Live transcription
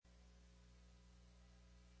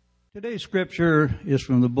Today's scripture is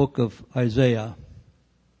from the book of Isaiah,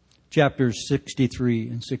 chapters 63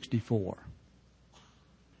 and 64.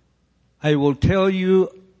 I will tell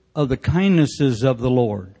you of the kindnesses of the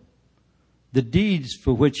Lord, the deeds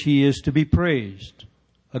for which He is to be praised,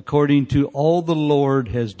 according to all the Lord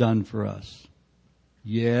has done for us.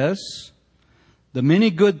 Yes, the many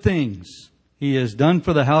good things He has done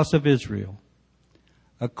for the house of Israel,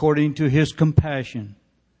 according to His compassion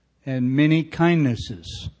and many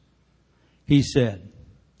kindnesses. He said,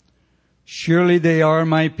 surely they are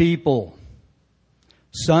my people,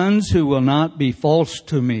 sons who will not be false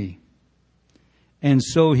to me. And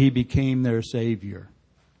so He became their Savior.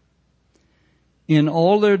 In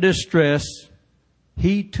all their distress,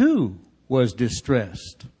 He too was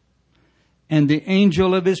distressed. And the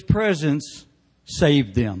angel of His presence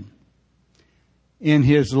saved them. In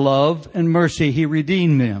His love and mercy He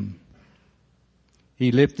redeemed them.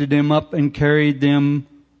 He lifted them up and carried them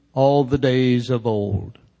all the days of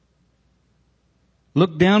old.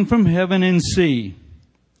 Look down from heaven and see,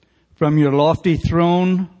 from your lofty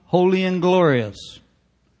throne, holy and glorious,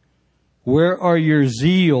 where are your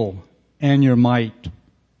zeal and your might?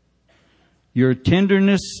 Your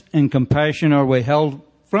tenderness and compassion are withheld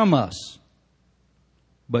from us,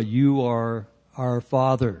 but you are our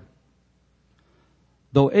Father.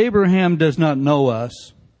 Though Abraham does not know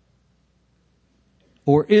us,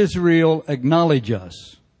 or Israel acknowledge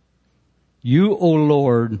us, you, O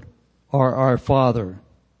Lord, are our Father.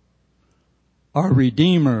 Our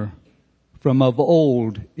Redeemer from of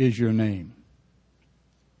old is your name.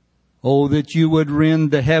 Oh, that you would rend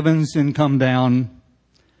the heavens and come down,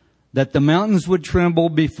 that the mountains would tremble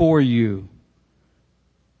before you,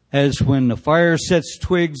 as when the fire sets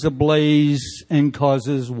twigs ablaze and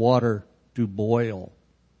causes water to boil.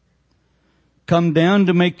 Come down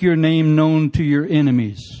to make your name known to your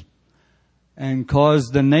enemies, and cause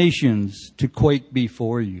the nations to quake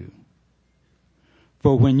before you.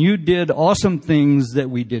 For when you did awesome things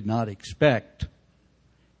that we did not expect,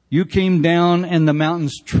 you came down and the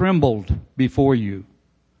mountains trembled before you.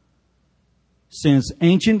 Since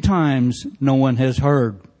ancient times no one has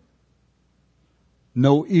heard,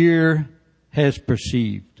 no ear has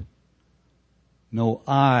perceived, no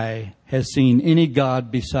eye has seen any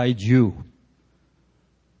God besides you,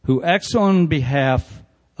 who acts on behalf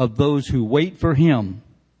of those who wait for Him.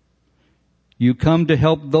 You come to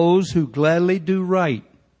help those who gladly do right,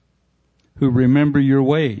 who remember your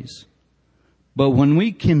ways. But when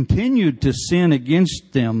we continued to sin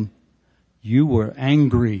against them, you were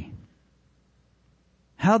angry.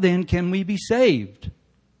 How then can we be saved?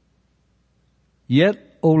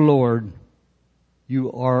 Yet, O Lord,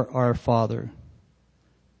 you are our Father.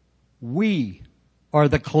 We are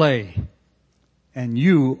the clay, and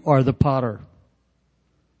you are the potter.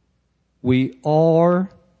 We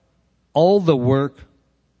are all the work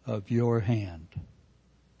of your hand.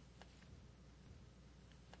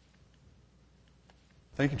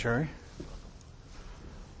 Thank you, Jerry.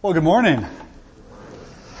 Well, good morning.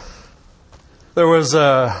 There was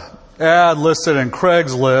an ad listed in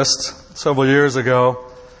Craigslist several years ago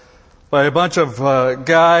by a bunch of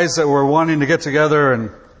guys that were wanting to get together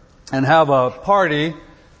and have a party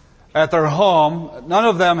at their home. None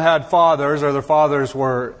of them had fathers, or their fathers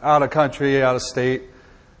were out of country, out of state,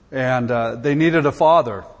 and they needed a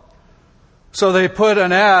father. So they put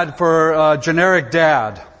an ad for a generic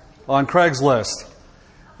dad on Craigslist.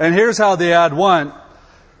 And here's how the ad went.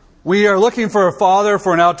 We are looking for a father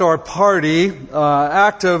for an outdoor party.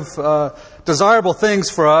 Desirable things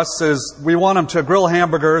for us is we want him to grill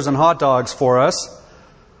hamburgers and hot dogs for us.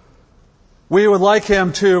 We would like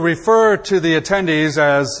him to refer to the attendees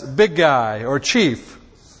as big guy or chief,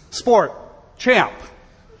 sport, champ,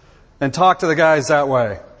 and talk to the guys that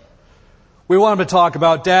way. We want him to talk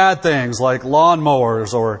about dad things like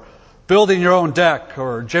lawnmowers or building your own deck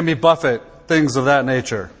or Jimmy Buffett, things of that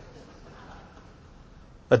nature.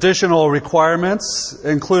 Additional requirements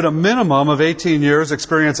include a minimum of 18 years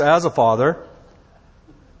experience as a father,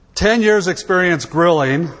 10 years experience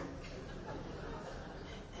grilling,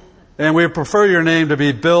 and we prefer your name to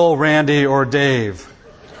be Bill, Randy, or Dave.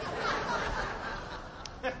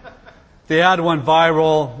 The ad went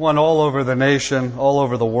viral, went all over the nation, all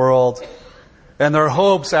over the world. And their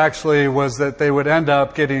hopes actually was that they would end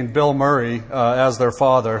up getting Bill Murray as their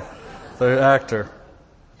father, the actor.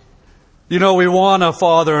 You know, we want a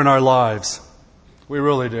father in our lives. We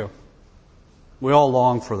really do. We all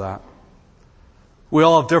long for that. We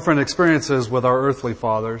all have different experiences with our earthly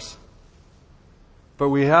fathers. But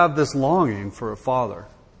we have this longing for a father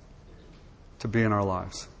to be in our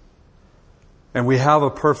lives. And we have a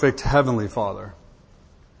perfect heavenly Father.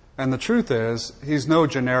 And the truth is, He's no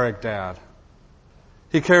generic dad.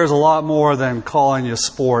 He cares a lot more than calling you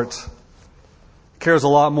sport. He cares a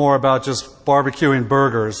lot more about just barbecuing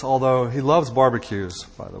burgers, although He loves barbecues,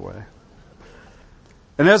 by the way.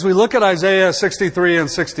 And as we look at Isaiah 63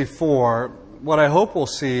 and 64, what I hope we'll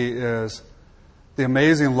see is the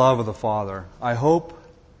amazing love of the Father. I hope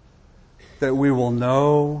that we will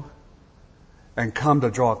know and come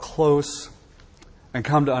to draw close and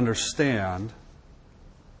come to understand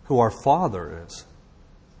who our Father is.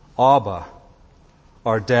 Abba,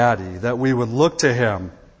 our Daddy, that we would look to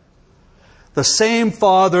Him. The same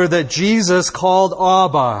Father that Jesus called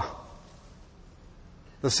Abba.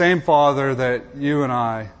 The same Father that you and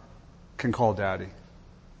I can call Daddy.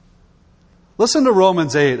 Listen to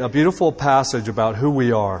Romans 8, a beautiful passage about who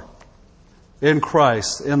we are in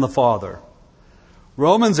Christ, in the Father.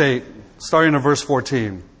 Romans 8, starting in verse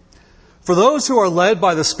 14. For those who are led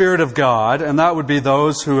by the Spirit of God, and that would be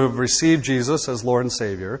those who have received Jesus as Lord and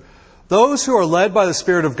Savior, those who are led by the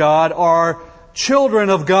Spirit of God are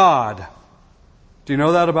children of God. Do you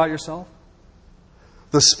know that about yourself?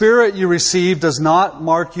 The Spirit you receive does not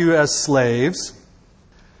mark you as slaves,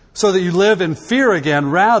 so that you live in fear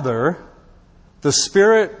again. Rather, the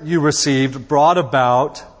Spirit you received brought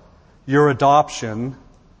about your adoption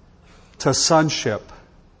to sonship.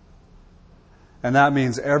 And that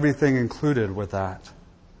means everything included with that.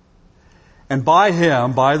 And by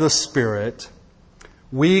Him, by the Spirit,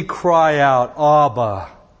 we cry out, Abba,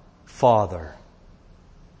 Father.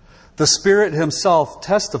 The Spirit Himself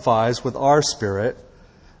testifies with our spirit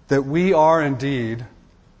that we are indeed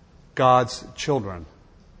God's children.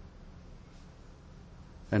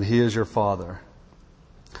 And He is your Father.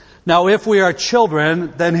 Now, if we are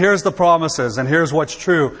children, then here's the promises, and here's what's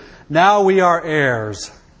true. Now we are heirs.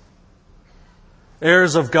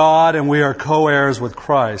 Heirs of God, and we are co-heirs with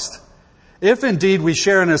Christ. If indeed we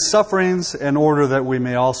share in His sufferings, in order that we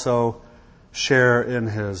may also share in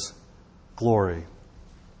His glory.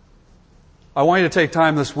 I want you to take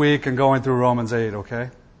time this week and going through Romans 8,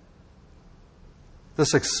 okay?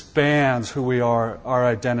 This expands who we are, our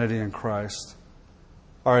identity in Christ.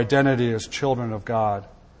 Our identity as children of God.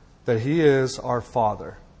 That He is our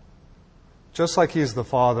Father. Just like He's the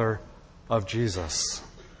Father of Jesus.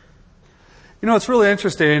 You know, it's really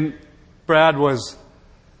interesting. Brad was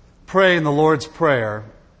praying the Lord's Prayer.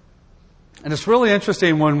 And it's really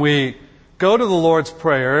interesting when we go to the Lord's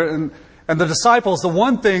Prayer, and the disciples, the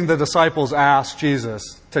one thing the disciples asked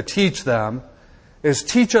Jesus to teach them is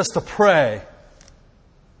teach us to pray.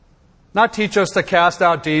 Not teach us to cast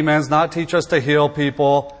out demons, not teach us to heal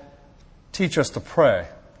people. Teach us to pray.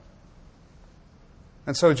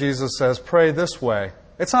 And so Jesus says, pray this way.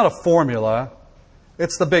 It's not a formula.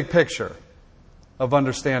 It's the big picture of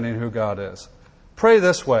understanding who God is. Pray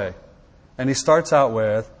this way. And He starts out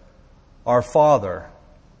with, our Father.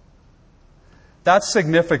 That's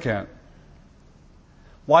significant.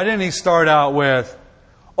 Why didn't He start out with,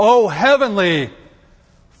 oh, Heavenly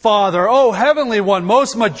Father, oh, Heavenly One,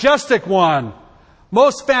 most majestic One,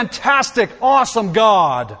 most fantastic, awesome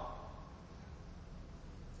God?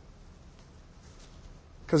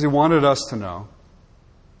 Because He wanted us to know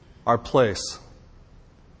our place.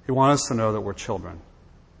 He wanted us to know that we're children.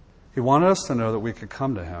 He wanted us to know that we could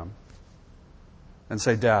come to Him and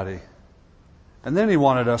say, Daddy. And then He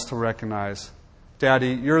wanted us to recognize,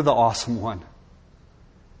 Daddy, You're the awesome one.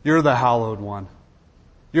 You're the hallowed one.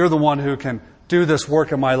 You're the one who can do this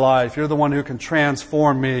work in my life. You're the one who can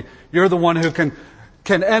transform me. You're the one who can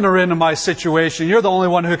enter into my situation. You're the only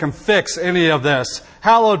one who can fix any of this.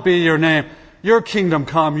 Hallowed be Your name. Your kingdom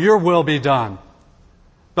come. Your will be done.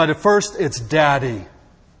 But at first, it's Daddy.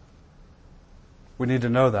 We need to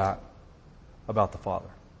know that about the Father.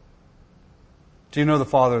 Do you know the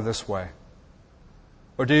Father this way?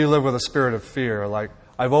 Or do you live with a spirit of fear, like,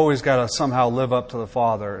 I've always got to somehow live up to the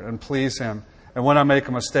Father and please Him, and when I make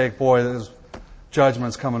a mistake, boy, His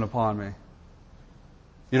judgment's coming upon me.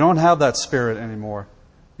 You don't have that spirit anymore.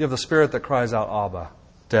 You have the spirit that cries out, Abba,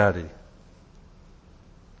 Daddy.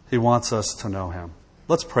 He wants us to know Him.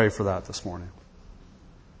 Let's pray for that this morning.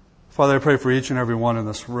 Father, I pray for each and every one in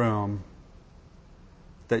this room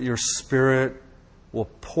that Your Spirit will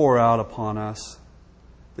pour out upon us,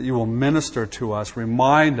 that You will minister to us,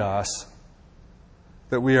 remind us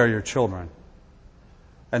that we are Your children,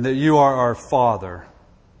 and that You are our Father.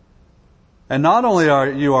 And not only are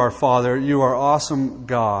You our Father, You are awesome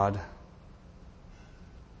God,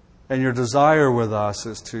 and Your desire with us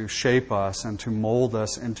is to shape us and to mold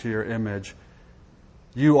us into Your image.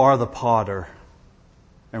 You are the potter,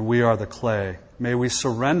 and we are the clay. May we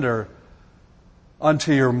surrender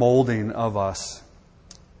unto Your molding of us.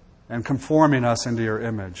 and conforming us into your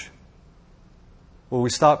image. Will we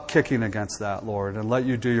stop kicking against that, Lord, and let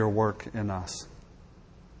you do your work in us?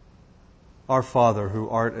 Our Father, who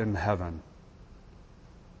art in heaven,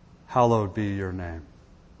 hallowed be your name.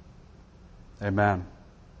 Amen.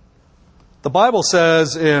 The Bible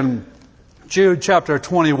says in Jude chapter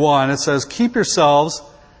 21, it says, keep yourselves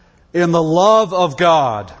in the love of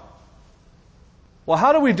God. Well,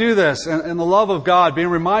 how do we do this in the love of God, being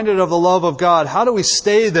reminded of the love of God? How do we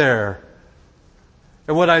stay there?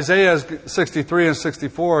 And what Isaiah 63 and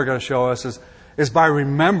 64 are going to show us is by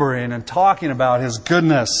remembering and talking about His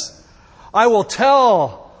goodness. I will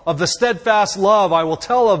tell of the steadfast love. I will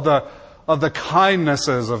tell of the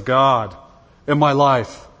kindnesses of God in my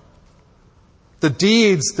life. The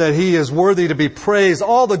deeds that He is worthy to be praised.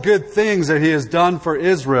 All the good things that He has done for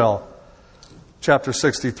Israel. Chapter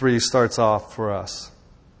 63 starts off for us.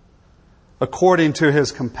 According to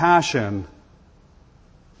His compassion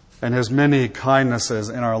and His many kindnesses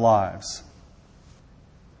in our lives.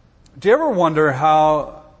 Do you ever wonder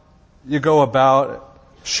how you go about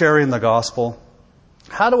sharing the gospel?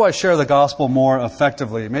 How do I share the gospel more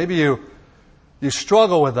effectively? Maybe you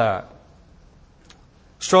struggle with that.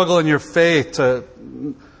 Struggle in your faith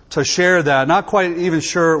to share that. Not quite even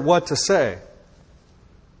sure what to say.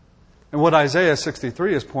 And what Isaiah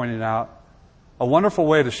 63 is pointing out, a wonderful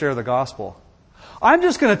way to share the gospel. I'm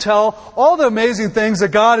just going to tell all the amazing things that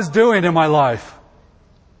God is doing in my life.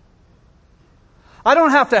 I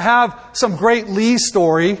don't have to have some great Lee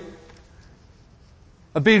story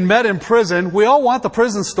of being met in prison. We all want the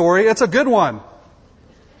prison story. It's a good one.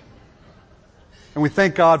 And we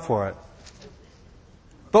thank God for it.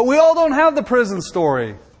 But we all don't have the prison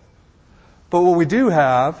story. But what we do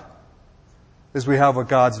have is we have what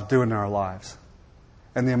God's doing in our lives.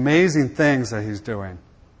 And the amazing things that He's doing.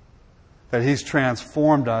 That He's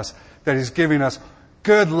transformed us. That He's giving us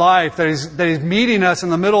good life. That He's meeting us in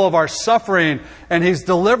the middle of our suffering. And He's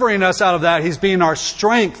delivering us out of that. He's being our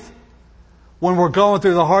strength when we're going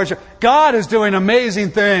through the hardship. God is doing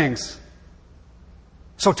amazing things.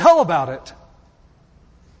 So tell about it.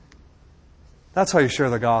 That's how you share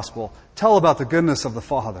the gospel. Tell about the goodness of the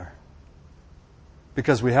Father.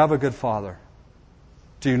 Because we have a good Father.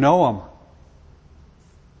 Do you know Him?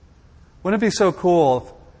 Wouldn't it be so cool if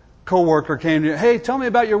a coworker came to you, hey, tell me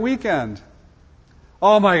about your weekend.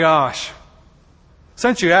 Oh my gosh.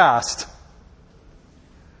 Since you asked.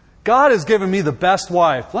 God has given me the best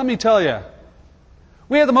wife. Let me tell you.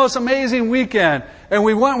 We had the most amazing weekend. And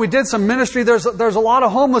we did some ministry. There's a lot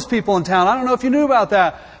of homeless people in town. I don't know if you knew about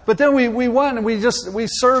that. But then we went and we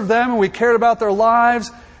served them and we cared about their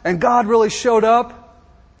lives. And God really showed up.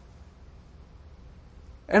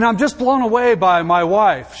 And I'm just blown away by my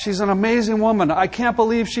wife. She's an amazing woman. I can't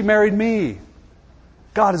believe she married me.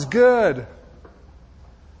 God is good.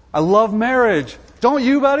 I love marriage. Don't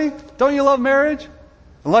you, buddy? Don't you love marriage?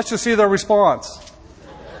 Unless you see their response.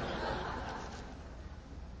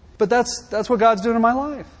 But that's what God's doing in my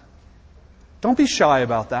life. Don't be shy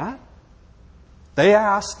about that. They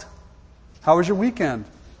asked, how was your weekend?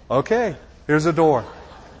 Okay, here's a door.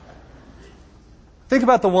 Think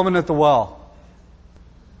about the woman at the well.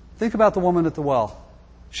 Think about the woman at the well.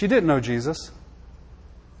 She didn't know Jesus.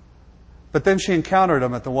 But then she encountered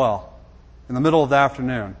Him at the well in the middle of the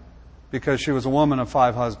afternoon because she was a woman of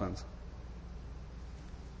 5 husbands.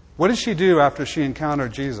 What did she do after she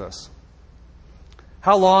encountered Jesus?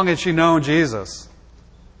 How long had she known Jesus?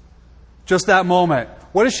 Just that moment.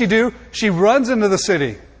 What does she do? She runs into the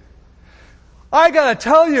city. I got to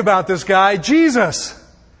tell you about this guy, Jesus,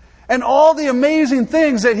 and all the amazing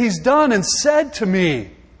things that He's done and said to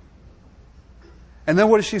me. And then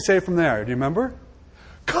what does she say from there? Do you remember?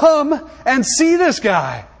 Come and see this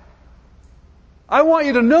guy. I want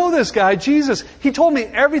you to know this guy, Jesus. He told me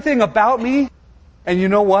everything about me. And you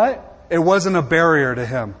know what? It wasn't a barrier to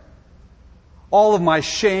Him. All of my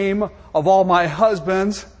shame of all my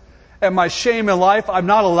husbands and my shame in life, I'm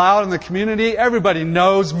not allowed in the community. Everybody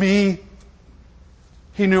knows me.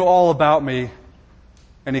 He knew all about me.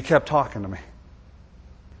 And He kept talking to me.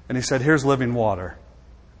 And He said, here's living water.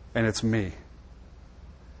 And it's me.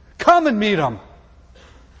 Come and meet Him.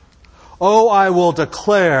 Oh, I will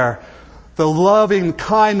declare the loving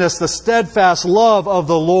kindness, the steadfast love of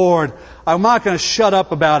the Lord. I'm not going to shut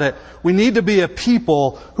up about it. We need to be a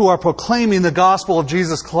people who are proclaiming the gospel of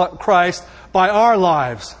Jesus Christ by our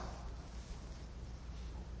lives.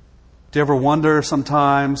 Do you ever wonder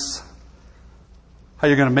sometimes how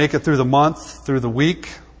you're going to make it through the month, through the week,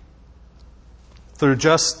 through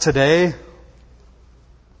just today?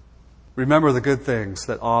 Remember the good things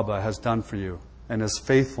that Abba has done for you and His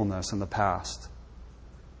faithfulness in the past.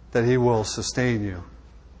 That He will sustain you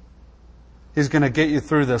He's going to get you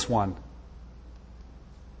through this one.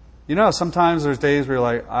 You know, sometimes there's days where you're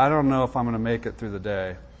like, I don't know if I'm going to make it through the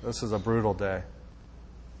day. This is a brutal day.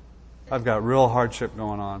 I've got real hardship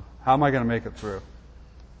going on. How am I going to make it through?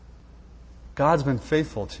 God's been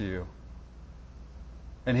faithful to you.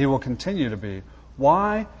 And He will continue to be.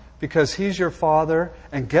 Why? Because He's your Father,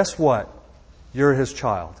 and guess what? You're His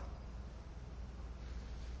child.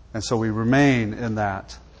 And so we remain in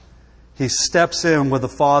that. He steps in with the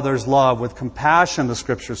Father's love, with compassion, the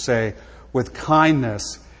Scriptures say, with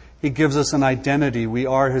kindness. He gives us an identity. We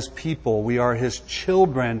are His people. We are His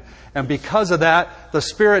children. And because of that, the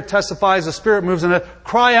Spirit testifies, the Spirit moves in it.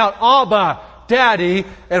 Cry out, Abba, Daddy,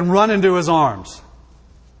 and run into His arms.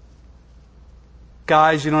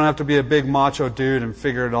 Guys, you don't have to be a big macho dude and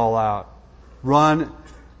figure it all out. Run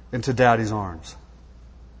into Daddy's arms.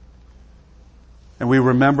 And we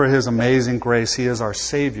remember His amazing grace. He is our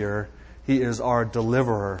Savior. He is our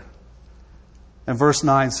deliverer. And verse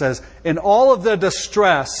 9 says, in all of the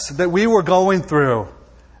distress that we were going through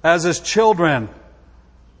as His children,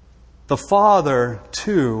 the Father,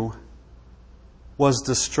 too, was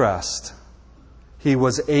distressed. He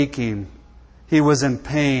was aching. He was in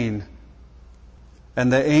pain.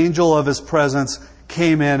 And the angel of His presence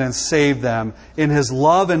came in and saved them. In His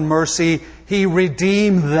love and mercy, He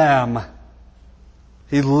redeemed them.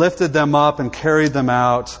 He lifted them up and carried them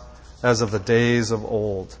out as of the days of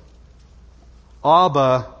old.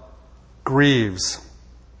 Abba grieves.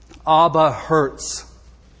 Abba hurts.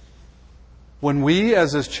 When we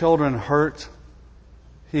as His children hurt,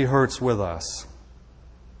 He hurts with us.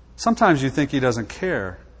 Sometimes you think He doesn't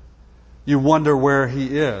care. You wonder where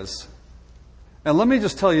He is. And let me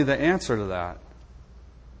just tell you the answer to that.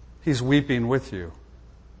 He's weeping with you.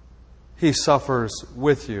 He suffers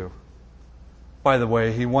with you. By the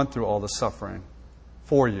way, He went through all the suffering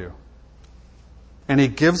for you. And He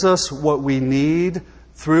gives us what we need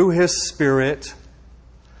through His Spirit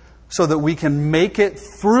so that we can make it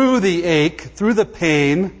through the ache, through the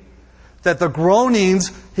pain, that the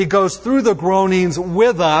groanings, He goes through the groanings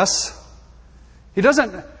with us. He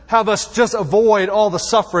doesn't have us just avoid all the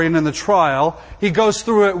suffering and the trial. He goes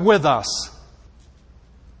through it with us.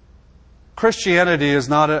 Christianity is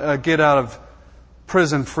not a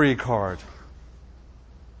get-out-of-prison-free card.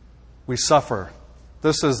 We suffer.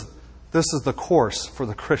 This is the course for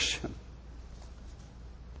the Christian.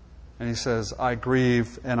 And He says, I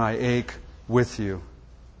grieve and I ache with you.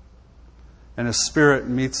 And His Spirit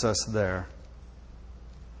meets us there.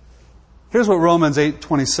 Here's what Romans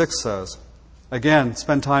 8:26 says. Again,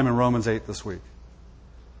 spend time in Romans 8 this week.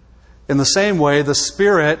 In the same way, the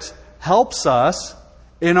Spirit helps us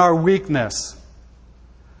in our weakness.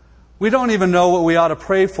 We don't even know what we ought to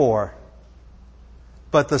pray for.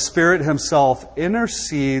 But the Spirit Himself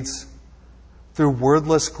intercedes through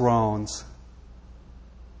wordless groans.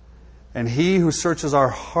 And He who searches our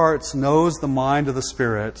hearts knows the mind of the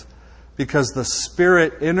Spirit, because the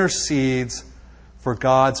Spirit intercedes for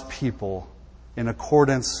God's people in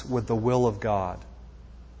accordance with the will of God.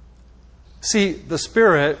 See, the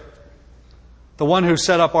Spirit, the one who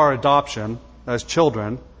set up our adoption as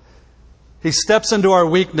children, He steps into our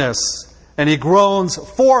weakness and He groans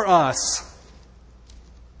for us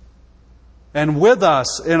and with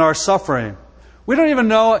us in our suffering. We don't even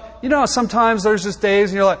know. You know, sometimes there's just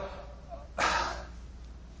days and you're like,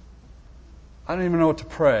 I don't even know what to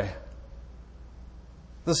pray.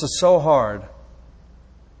 This is so hard.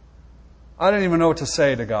 I don't even know what to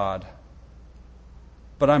say to God.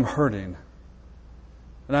 But I'm hurting.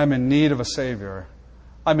 And I'm in need of a Savior.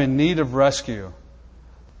 I'm in need of rescue.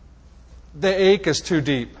 The ache is too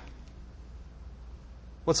deep.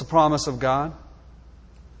 What's the promise of God?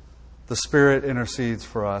 The Spirit intercedes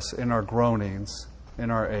for us in our groanings,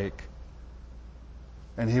 in our ache.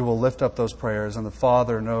 And He will lift up those prayers, and the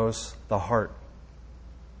Father knows the heart.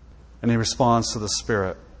 And He responds to the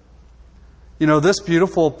Spirit. You know, this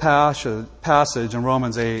beautiful passage in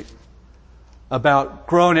Romans 8 about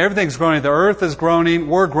groaning, everything's groaning. The earth is groaning,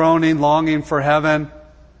 we're groaning, longing for heaven.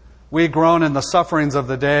 We groan in the sufferings of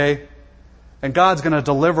the day. And God's going to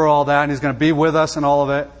deliver all that, and He's going to be with us in all of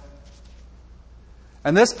it.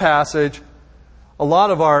 And this passage, a lot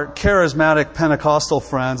of our charismatic Pentecostal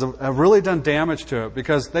friends have really done damage to it,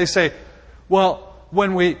 because they say, well,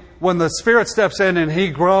 when the Spirit steps in and He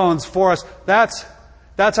groans for us, that's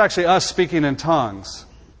actually us speaking in tongues.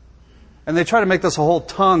 And they try to make this a whole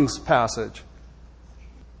tongues passage.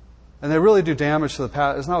 And they really do damage to the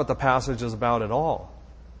passage. It's not what the passage is about at all.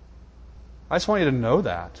 I just want you to know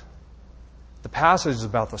that. The passage is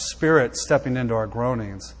about the Spirit stepping into our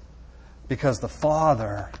groanings, because the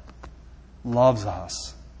Father loves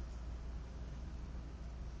us.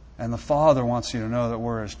 And the Father wants you to know that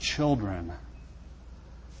we're His children.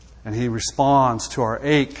 And He responds to our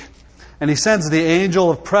ache. And He sends the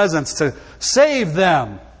angel of presence to save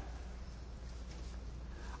them.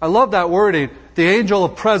 I love that wording, the angel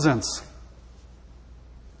of presence.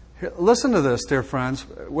 Here, listen to this, dear friends.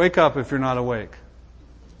 Wake up if you're not awake.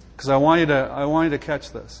 Because I want you to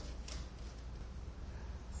catch this.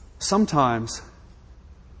 Sometimes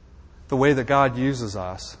the way that God uses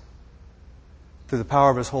us through the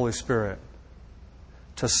power of His Holy Spirit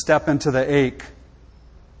to step into the ache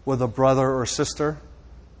with a brother or sister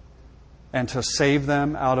and to save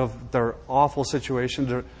them out of their awful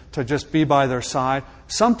situation, to just be by their side.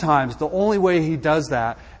 Sometimes the only way He does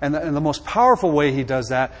that, and the most powerful way He does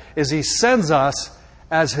that, is He sends us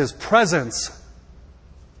as His presence.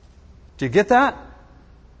 Do you get that?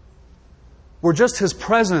 We're just His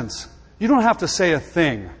presence. You don't have to say a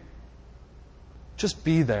thing. Just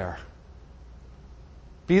be there.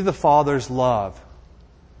 Be the Father's love.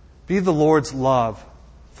 Be the Lord's love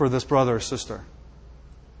for this brother or sister.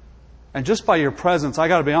 And just by your presence, I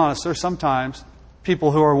got to be honest, there's sometimes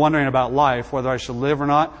people who are wondering about life, whether I should live or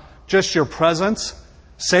not. Just your presence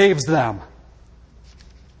saves them.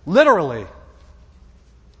 Literally.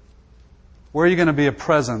 Where are you going to be a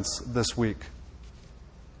presence this week?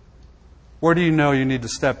 Where do you know you need to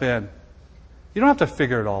step in? You don't have to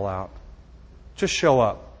figure it all out. Just show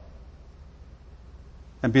up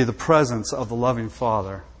and be the presence of the loving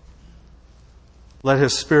Father. Let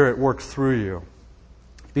His Spirit work through you.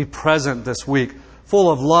 Be present this week, full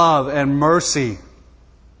of love and mercy.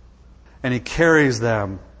 And He carries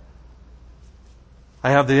them.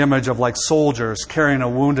 I have the image of like soldiers carrying a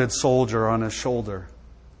wounded soldier on his shoulder.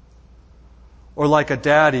 Or like a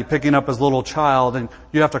daddy picking up his little child and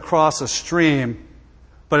you have to cross a stream,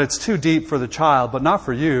 but it's too deep for the child, but not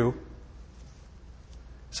for you.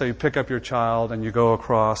 So you pick up your child and you go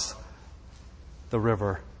across the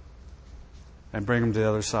river and bring him to the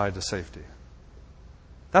other side to safety.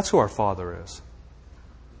 That's who our Father is.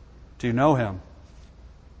 Do you know Him?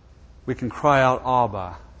 We can cry out,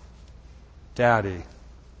 Abba, Daddy.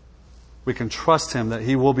 We can trust Him that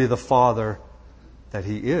He will be the Father that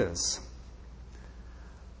He is.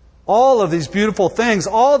 All of these beautiful things,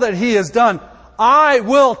 all that He has done, I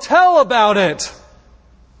will tell about it.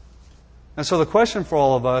 And so the question for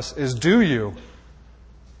all of us is, do you?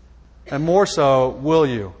 And more so, will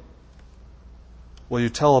you? Will you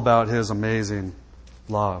tell about His amazing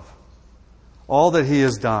love? All that He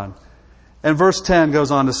has done. And verse 10 goes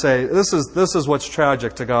on to say, this is what's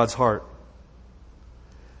tragic to God's heart.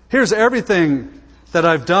 Here's everything that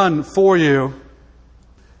I've done for you.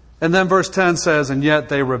 And then verse 10 says, and yet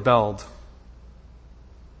they rebelled.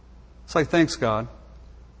 It's like, thanks, God.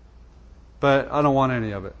 But I don't want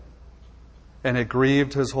any of it. And it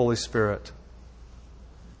grieved His Holy Spirit.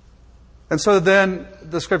 And so then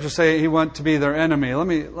the Scriptures say He went to be their enemy.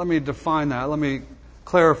 Let me define that. Let me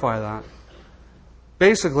clarify that.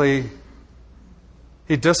 Basically,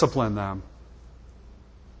 He disciplined them.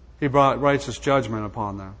 He brought righteous judgment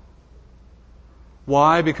upon them.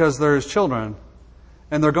 Why? Because they're His children.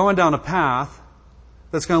 And they're going down a path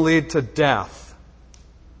that's going to lead to death.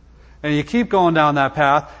 And you keep going down that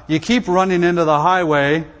path. You keep running into the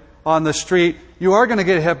highway on the street. You are going to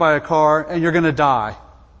get hit by a car and you're going to die.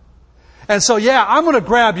 And so, yeah, I'm going to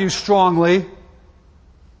grab you strongly.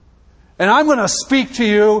 And I'm going to speak to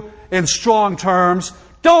you in strong terms.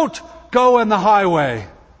 Don't go in the highway.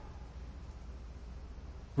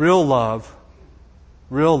 Real love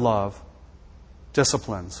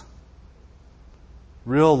disciplines.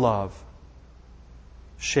 Real love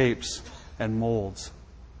shapes and molds.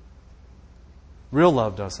 Real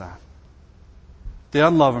love does that. The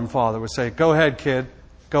unloving father would say, go ahead, kid.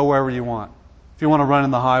 Go wherever you want. If you want to run in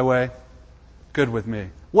the highway, good with me.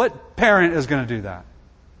 What parent is going to do that?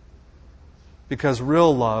 Because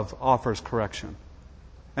real love offers correction.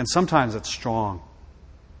 And sometimes it's strong.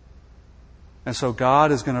 And so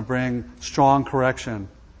God is going to bring strong correction.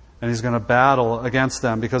 And He's going to battle against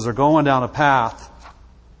them because they're going down a path.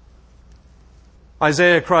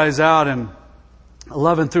 Isaiah cries out in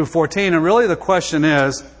 11 through 14. And really the question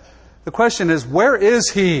is, where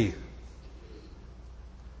is He?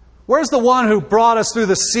 Where's the one who brought us through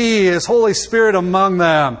the sea, His Holy Spirit among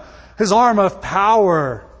them, His arm of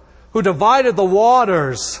power, who divided the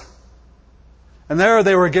waters? And there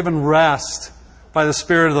they were given rest by the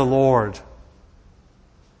Spirit of the Lord.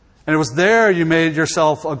 And it was there you made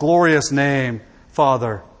yourself a glorious name,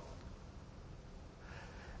 Father.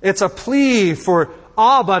 It's a plea for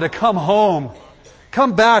Abba to come home.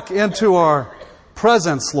 Come back into our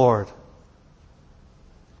presence, Lord.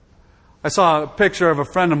 I saw a picture of a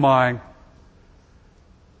friend of mine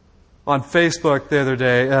on Facebook the other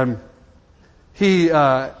day, and he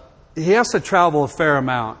has to travel a fair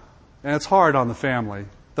amount, and it's hard on the family.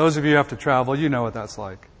 Those of you who have to travel, you know what that's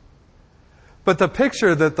like. But the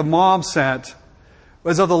picture that the mom sent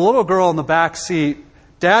was of the little girl in the back seat.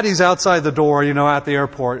 Daddy's outside the door, at the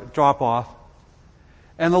airport, drop off.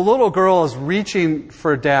 And the little girl is reaching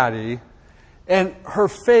for Daddy, and her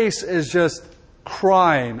face is just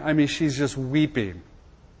crying. I mean, she's just weeping.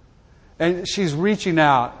 And she's reaching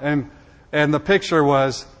out, and the picture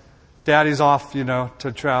was, Daddy's off,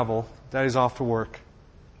 to travel. Daddy's off to work.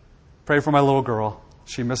 Pray for my little girl.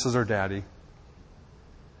 She misses her daddy.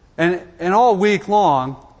 And all week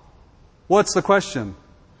long, what's the question?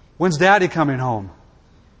 When's Daddy coming home?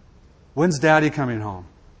 When's Daddy coming home?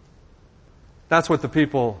 That's what the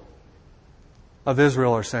people of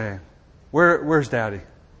Israel are saying. Where's Daddy?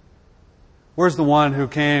 Where's the one who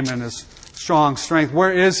came in his strong strength?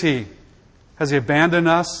 Where is He? Has He abandoned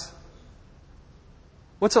us?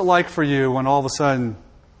 What's it like for you when all of a sudden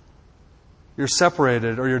you're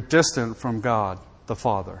separated or you're distant from God, the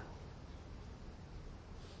Father?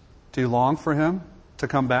 Do you long for Him to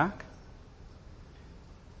come back?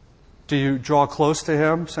 Do you draw close to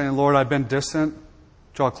Him, saying, Lord, I've been distant.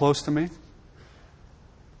 Draw close to me?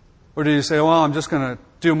 Or do you say, well, I'm just going to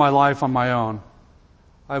do my life on my own.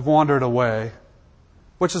 I've wandered away.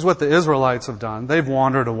 Which is what the Israelites have done. They've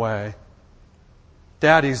wandered away.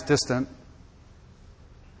 Daddy's distant.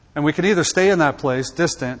 And we can either stay in that place,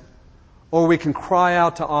 distant, or we can cry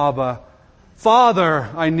out to Abba, Father,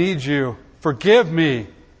 I need you. Forgive me.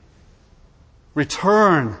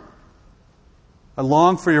 Return. I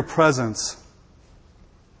long for your presence.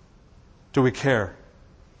 Do we care?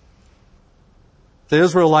 The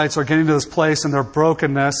Israelites are getting to this place in their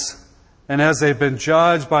brokenness, and as they've been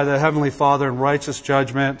judged by the Heavenly Father in righteous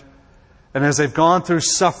judgment, and as they've gone through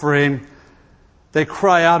suffering, they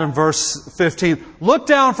cry out in verse 15, look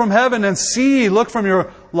down from heaven and see, look from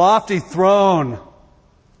your lofty throne.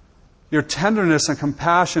 Your tenderness and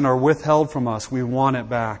compassion are withheld from us. We want it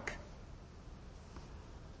back.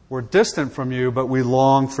 We're distant from you, but we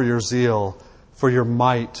long for your zeal, for your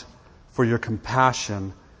might, for your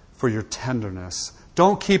compassion, for your tenderness.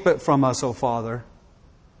 Don't keep it from us, O Father.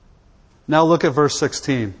 Now look at verse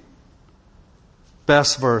 16.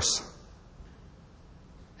 Best verse.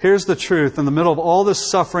 Here's the truth. In the middle of all this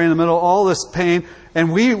suffering, in the middle of all this pain,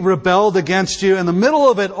 and we rebelled against you in the middle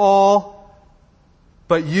of it all,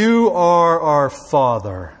 but you are our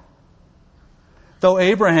Father. Though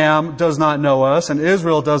Abraham does not know us and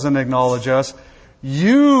Israel doesn't acknowledge us,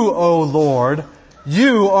 you, O Lord,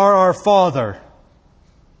 you are our Father.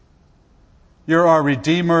 You're our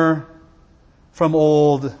Redeemer from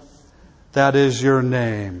old. That is your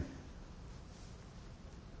name.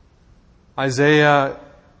 Isaiah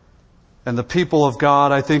and the people of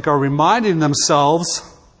God, I think, are reminding themselves,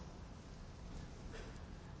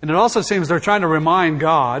 and it also seems they're trying to remind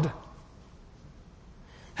God,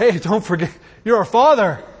 hey, don't forget, you're our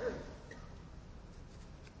Father.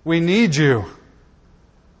 We need you.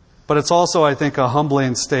 But it's also, I think, a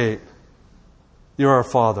humbling state. You're our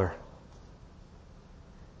Father.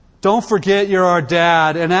 Don't forget you're our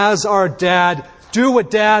dad. And as our dad, do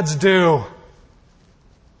what dads do.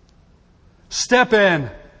 Step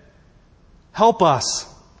in. Help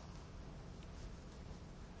us.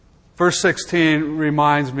 Verse 16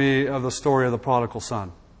 reminds me of the story of the prodigal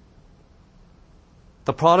son.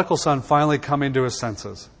 The prodigal son finally coming to his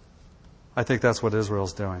senses. I think that's what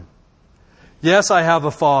Israel's doing. Yes, I have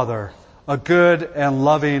a father, a good and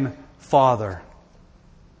loving father.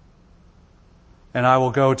 And I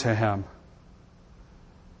will go to him.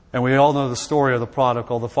 And we all know the story of the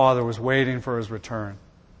prodigal. The father was waiting for his return.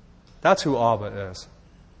 That's who Abba is.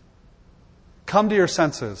 Come to your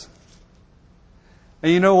senses.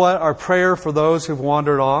 And you know what? Our prayer for those who've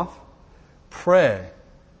wandered off, pray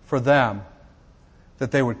for them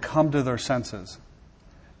that they would come to their senses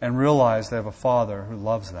and realize they have a Father who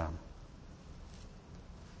loves them.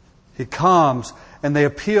 He comes and they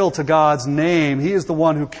appeal to God's name. He is the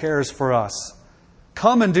one who cares for us.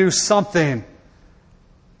 Come and do something.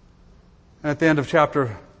 And at the end of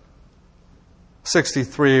chapter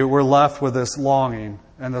 63, we're left with this longing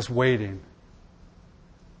and this waiting.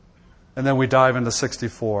 And then we dive into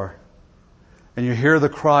 64. And you hear the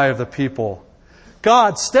cry of the people.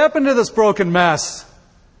 God, step into this broken mess.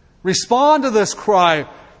 Respond to this cry.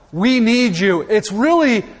 We need you. It's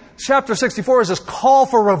really, chapter 64 is this call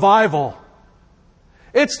for revival.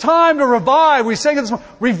 It's time to revive. We sang it this morning.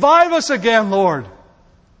 Revive us again, Lord.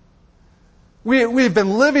 We've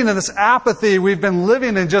been living in this apathy. We've been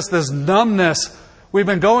living in just this numbness. We've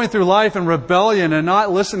been going through life in rebellion and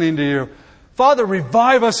not listening to you. Father,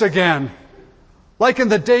 revive us again. Like in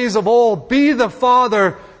the days of old, be the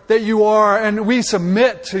Father that you are, and we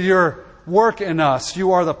submit to your work in us.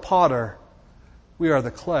 You are the potter. We are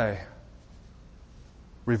the clay.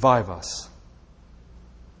 Revive us.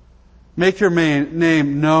 Make your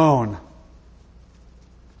name known.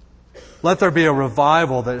 Let there be a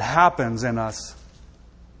revival that happens in us.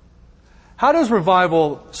 How does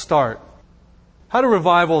revival start? How do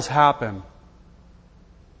revivals happen?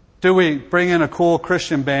 Do we bring in a cool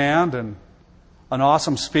Christian band and an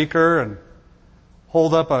awesome speaker and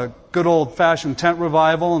hold up a good old-fashioned tent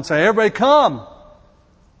revival and say, everybody come,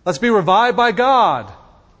 let's be revived by God?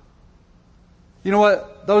 You know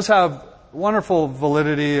what? Those have wonderful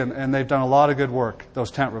validity and they've done a lot of good work,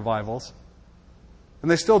 those tent revivals.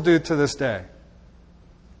 And they still do to this day.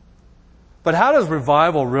 But how does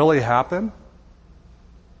revival really happen?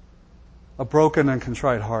 A broken and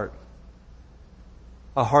contrite heart.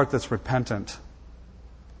 A heart that's repentant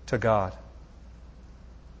to God.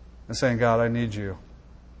 And saying, God, I need you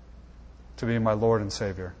to be my Lord and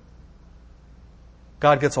Savior.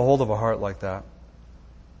 God gets a hold of a heart like that.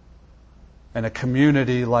 And a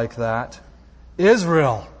community like that.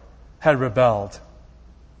 Israel had rebelled.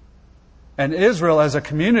 And Israel as a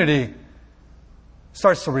community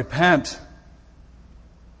starts to repent.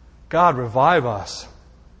 God, revive us.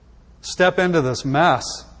 Step into this mess.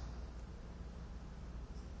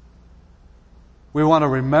 We want to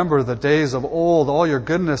remember the days of old, all your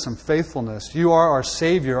goodness and faithfulness. You are our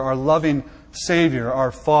Savior, our loving Savior,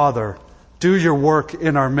 our Father. Do your work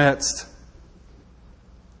in our midst.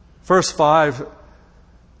 Verse 5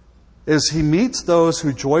 is He meets those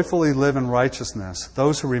who joyfully live in righteousness,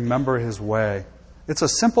 those who remember His way. It's a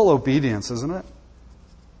simple obedience, isn't it?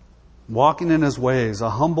 Walking in His ways, a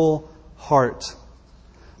humble heart.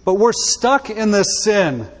 But we're stuck in this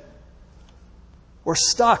sin. We're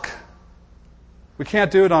stuck. We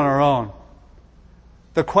can't do it on our own.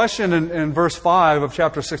 The question in verse 5 of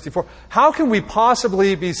chapter 64, how can we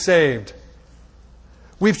possibly be saved?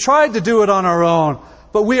 We've tried to do it on our own,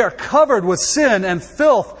 but we are covered with sin and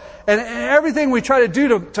filth, and everything we try to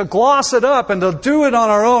do to gloss it up and to do it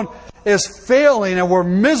on our own is failing, and we're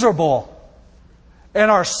miserable.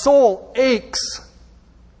 And our soul aches.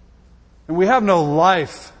 And we have no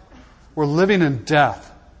life. We're living in death.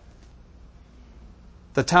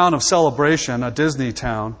 The town of Celebration, a Disney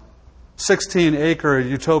town, 16-acre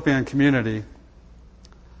utopian community,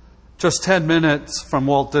 just 10 minutes from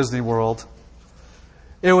Walt Disney World.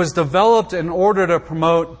 It was developed in order to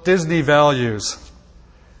promote Disney values.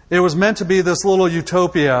 It was meant to be this little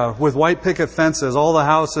utopia with white picket fences, all the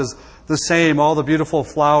houses the same, all the beautiful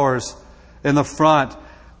flowers in the front.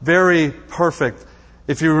 Very perfect.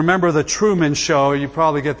 If you remember the Truman Show, you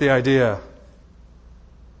probably get the idea.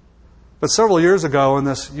 But several years ago, in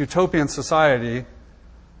this utopian society,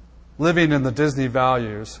 living in the Disney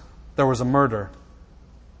values, there was a murder.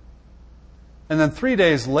 And then 3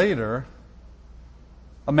 days later,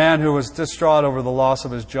 a man who was distraught over the loss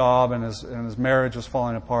of his job and his marriage was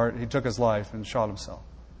falling apart, he took his life and shot himself.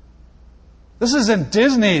 This is in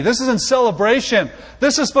Disney. This is in Celebration.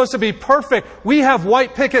 This is supposed to be perfect. We have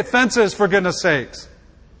white picket fences, for goodness sakes.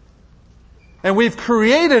 And we've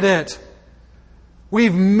created it.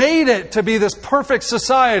 We've made it to be this perfect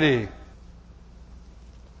society.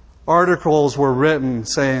 Articles were written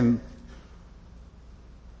saying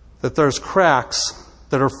that there's cracks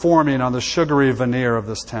that are forming on the sugary veneer of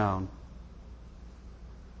this town.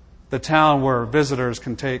 The town where visitors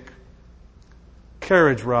can take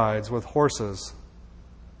carriage rides with horses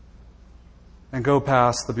and go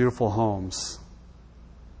past the beautiful homes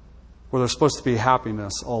where there's supposed to be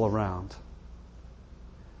happiness all around.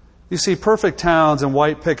 You see, perfect towns and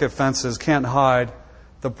white picket fences can't hide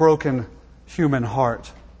the broken human heart.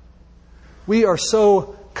 We are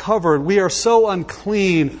so covered. We are so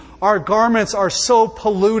unclean. Our garments are so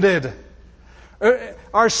polluted.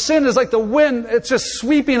 Our sin is like the wind. It's just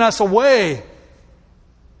sweeping us away.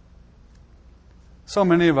 So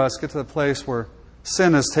many of us get to the place where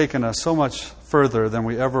sin has taken us so much further than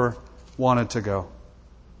we ever wanted to go.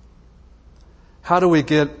 How do we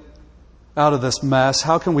get out of this mess?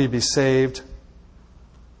 How can we be saved?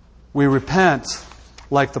 We repent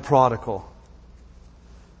like the prodigal.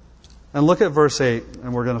 And look at verse 8,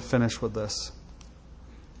 and we're going to finish with this.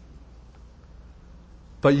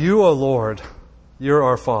 But you, O Lord, you're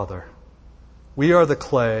our Father. We are the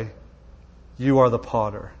clay. You are the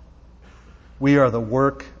potter. We are the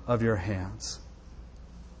work of your hands.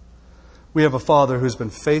 We have a Father who's been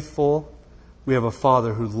faithful. We have a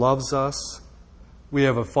Father who loves us. We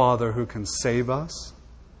have a Father who can save us.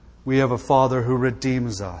 We have a Father who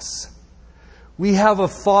redeems us. We have a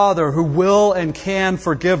Father who will and can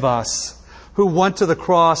forgive us, who went to the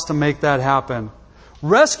cross to make that happen.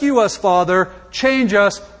 Rescue us, Father. Change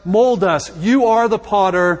us. Mold us. You are the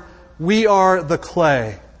potter. We are the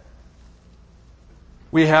clay.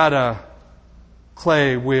 We had a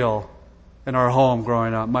clay wheel in our home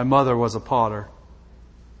growing up. My mother was a potter.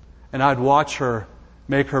 And I'd watch her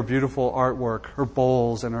make her beautiful artwork, her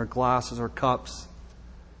bowls and her glasses, her cups,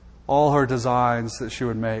 all her designs that she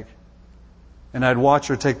would make. And I'd watch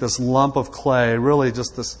her take this lump of clay, really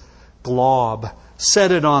just this glob,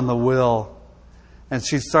 set it on the wheel, and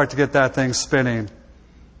she'd start to get that thing spinning.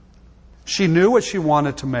 She knew what she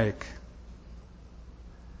wanted to make.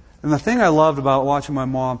 And the thing I loved about watching my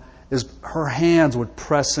mom is her hands would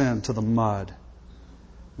press into the mud.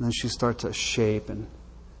 And then she'd start to shape and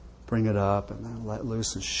bring it up and then let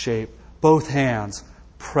loose and shape. Both hands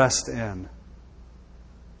pressed in.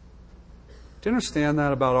 Do you understand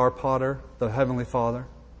that about our potter, the Heavenly Father?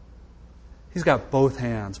 He's got both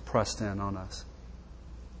hands pressed in on us,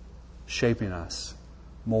 shaping us,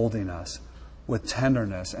 molding us with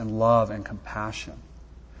tenderness and love and compassion,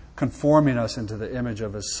 conforming us into the image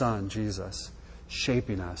of His Son, Jesus,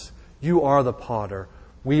 shaping us. You are the potter.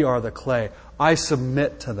 We are the clay. I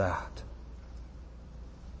submit to that.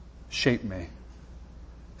 Shape me.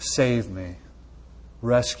 Save me.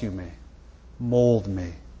 Rescue me. Mold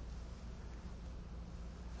me.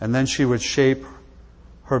 And then she would shape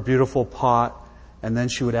her beautiful pot, and then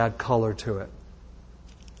she would add color to it.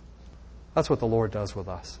 That's what the Lord does with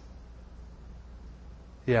us.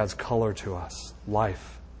 He adds color to us,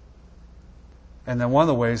 life. And then one of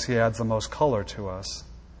the ways He adds the most color to us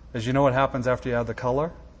is, you know what happens after you add the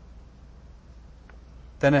color?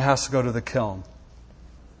 Then it has to go to the kiln.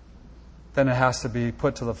 Then it has to be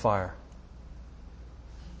put to the fire.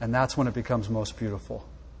 And that's when it becomes most beautiful.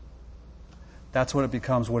 That's when it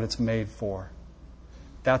becomes what it's made for.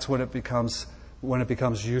 That's when it becomes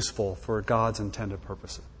useful for God's intended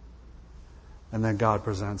purposes. And then God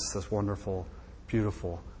presents this wonderful,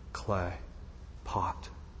 beautiful clay pot.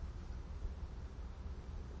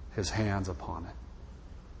 His hands upon it.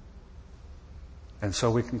 And so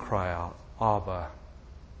we can cry out, Abba,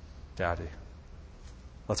 Daddy.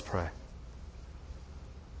 Let's pray.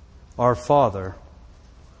 Our Father,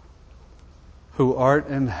 who art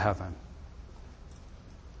in heaven,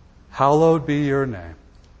 hallowed be your name.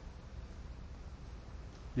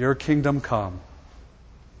 Your kingdom come.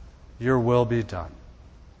 Your will be done.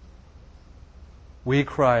 We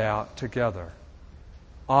cry out together,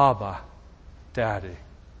 Abba, Daddy.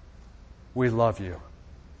 We love you.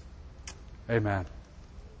 Amen.